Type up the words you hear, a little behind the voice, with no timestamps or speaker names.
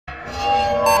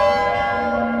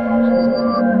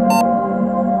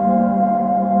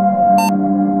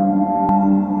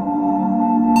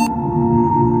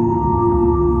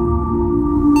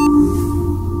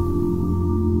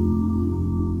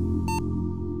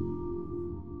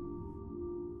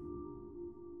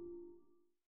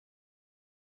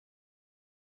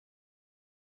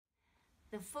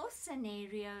The fourth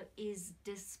scenario is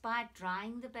despite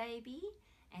drying the baby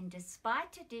and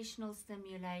despite additional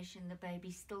stimulation, the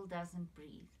baby still doesn't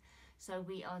breathe. So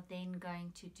we are then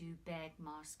going to do bag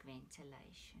mask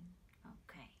ventilation.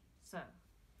 Okay, so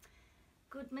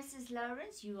good, Mrs.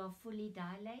 Lawrence, you are fully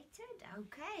dilated.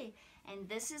 Okay, and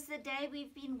this is the day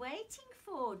we've been waiting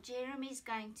for. Jeremy's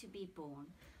going to be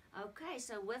born. Okay,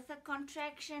 so with a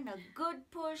contraction, a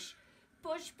good push,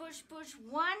 push, push, push.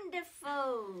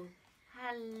 Wonderful.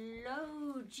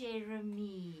 Hello,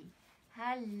 Jeremy.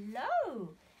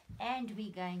 Hello. And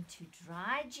we're going to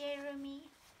dry Jeremy.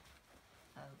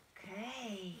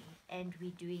 Okay, and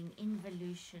we're doing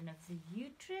involution of the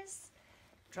uterus.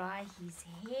 Dry his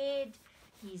head,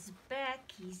 his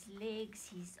back, his legs,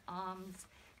 his arms.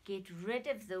 Get rid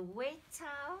of the wet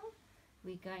towel.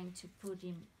 We're going to put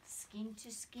him skin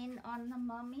to skin on the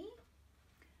mommy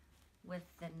with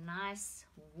the nice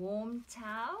warm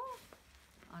towel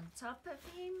on top of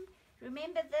him.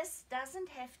 Remember, this doesn't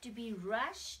have to be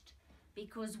rushed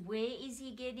because where is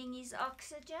he getting his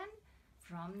oxygen?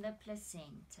 From the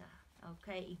placenta.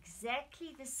 Okay,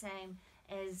 exactly the same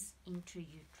as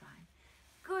intrauterine.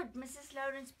 Good, Mrs.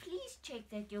 Lawrence, please check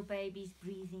that your baby's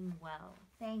breathing well.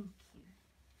 Thank you.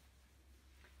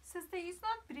 Sister, he's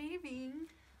not breathing.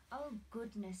 Oh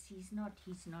goodness, he's not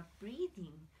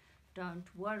breathing. Don't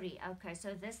worry. Okay,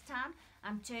 so this time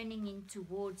I'm turning in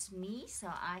towards me so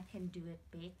I can do it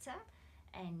better.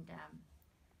 And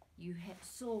you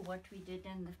saw what we did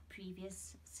in the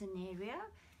previous scenario.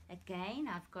 Again,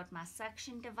 I've got my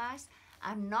suction device.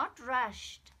 I'm not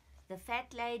rushed. The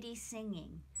fat lady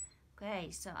singing.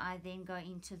 Okay, so I then go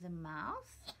into the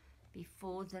mouth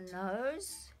before the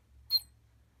nose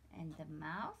and the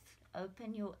mouth.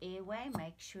 Open your airway.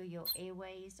 Make sure your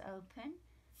airway is open.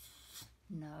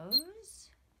 Nose.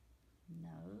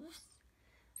 Nose.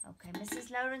 Okay, Mrs.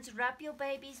 Lawrence, rub your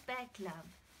baby's back,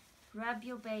 love. Rub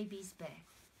your baby's back.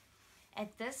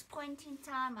 At this point in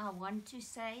time, I want to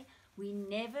say we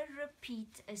never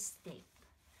repeat a step.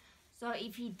 So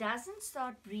if he doesn't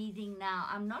start breathing now,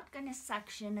 I'm not going to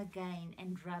suction again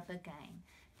and rub again.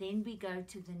 Then we go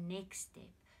to the next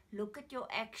step. Look at your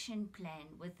action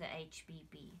plan with the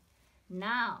HBB.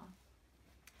 Now,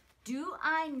 do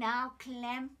I now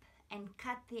clamp and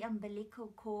cut the umbilical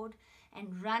cord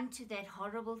and run to that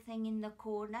horrible thing in the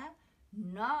corner?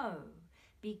 No,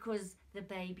 because the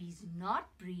baby's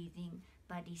not breathing,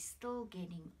 but he's still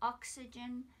getting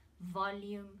oxygen,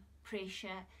 volume,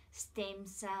 pressure, stem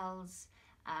cells,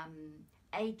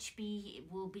 HB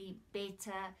will be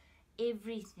better,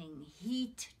 everything,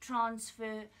 heat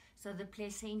transfer, so the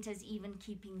placenta is even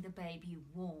keeping the baby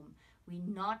warm. We're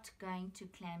not going to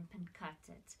clamp and cut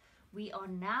it. We are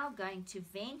now going to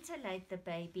ventilate the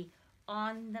baby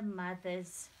on the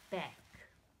mother's back.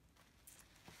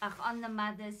 On the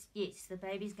mother's, yes, the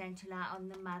baby's going to lie on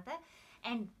the mother.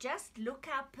 And just look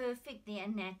how perfect the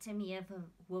anatomy of a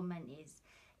woman is.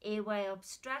 Airway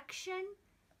obstruction,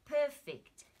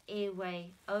 perfect.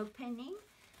 Airway opening.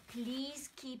 Please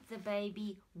keep the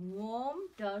baby warm.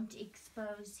 Don't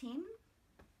expose him.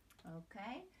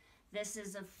 Okay. This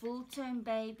is a full-term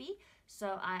baby,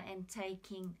 so I am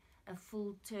taking a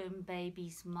full-term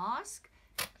baby's mask.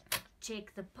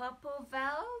 Check the pop-off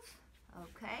valve.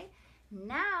 Okay.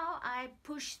 Now I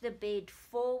push the bed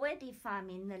forward if I'm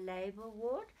in the labor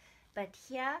ward, but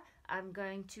here I'm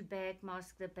going to bag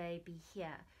mask the baby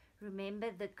here.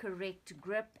 Remember the correct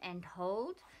grip and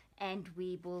hold, and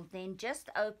we will then just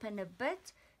open a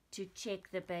bit to check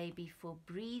the baby for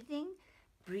breathing.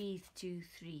 Breathe 2,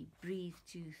 3, breathe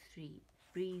 2, 3,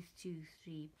 breathe 2,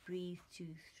 3, breathe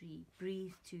 2, 3,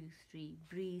 breathe 2, 3,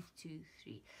 breathe 2,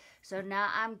 3. So now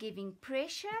I'm giving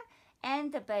pressure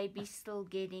and the baby's still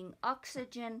getting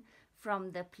oxygen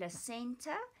from the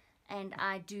placenta, and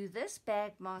I do this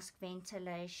bag mask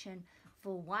ventilation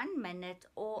for 1 minute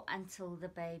or until the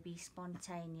baby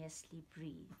spontaneously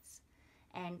breathes.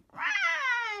 And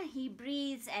he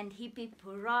breathes and hip hip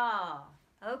hurrah.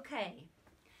 Okay.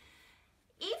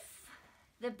 If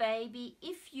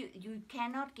you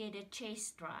cannot get a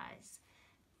chest rise,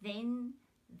 then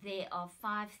there are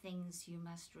 5 things you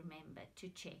must remember to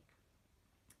check.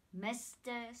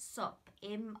 Mr. Sop,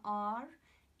 M-R-S-O-P.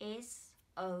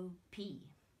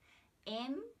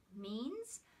 M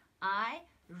means I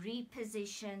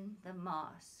reposition the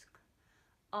mask.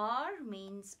 R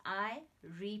means I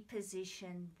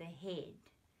reposition the head.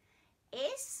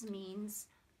 S means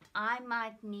I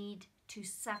might need to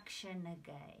suction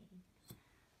again.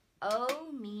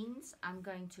 O means I'm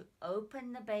going to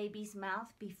open the baby's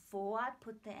mouth before I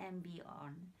put the ambi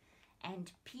on.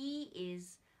 And P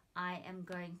is I am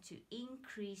going to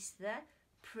increase the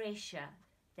pressure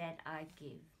that I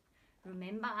give.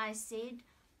 Remember I said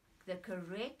the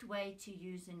correct way to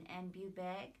use an ambu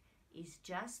bag is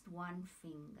just one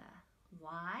finger.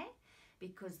 Why?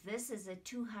 Because this is a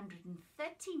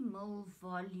 230 ml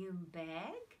volume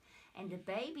bag and a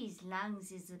baby's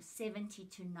lungs is of 70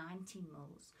 to 90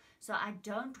 mils. So I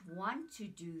don't want to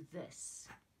do this.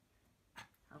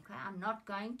 Okay, I'm not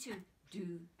going to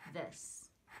do this.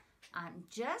 I'm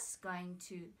just going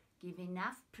to give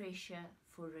enough pressure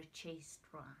for a chest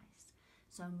rise.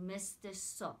 So Mr.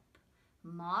 Sop,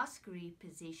 mask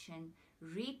reposition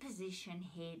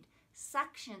head,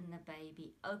 suction the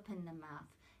baby, open the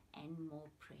mouth, and more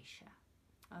pressure.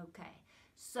 Okay,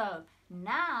 so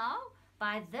now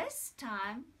by this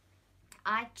time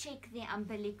I check the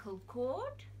umbilical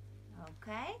cord,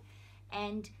 okay,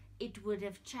 and it would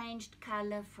have changed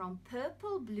color from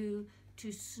purple blue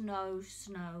to snow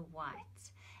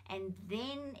white, and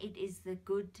then it is the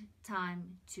good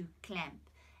time to clamp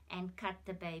and cut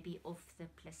the baby off the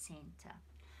placenta.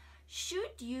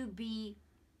 Should you be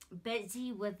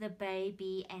busy with the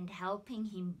baby and helping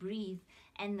him breathe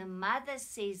and the mother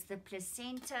says the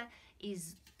placenta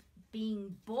is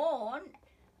being born,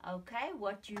 okay,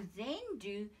 what you then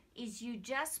do is you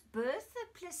just birth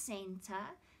the placenta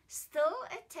still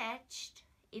attached,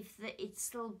 if it's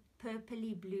still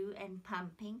purpley blue and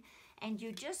pumping, and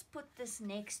you just put this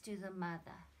next to the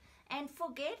mother and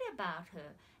forget about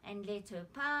her and let her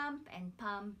pump and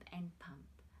pump and pump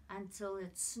until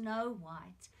it's snow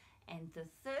white, and the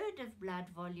third of blood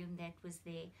volume that was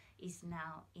there is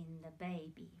now in the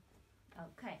baby.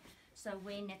 Okay, so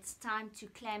when it's time to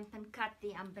clamp and cut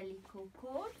the umbilical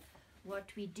cord, what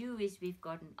we do is we've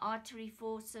got an artery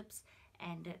forceps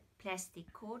and a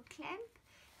plastic cord clamp.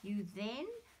 You then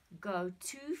go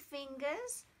 2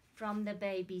 fingers from the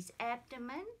baby's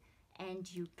abdomen and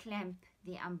you clamp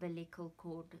the umbilical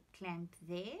cord clamp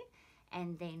there,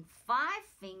 and then 5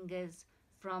 fingers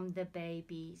from the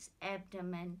baby's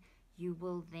abdomen you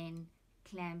will then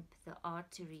clamp the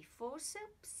artery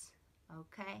forceps,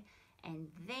 okay, and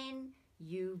then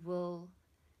you will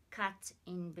cut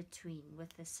in between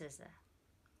with a scissor,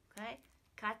 okay,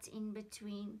 cut in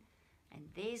between, and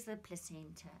there's the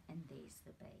placenta and there's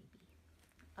the baby.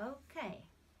 Okay,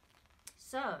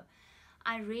 so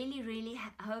I really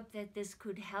hope that this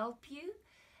could help you.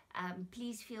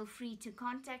 Please feel free to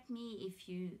contact me if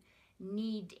you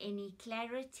need any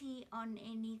clarity on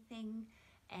anything,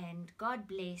 and God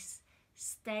bless,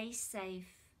 stay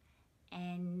safe,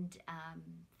 and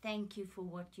thank you for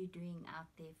what you're doing out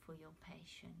there for your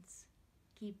patients.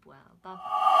 Keep well.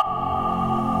 Bye-bye.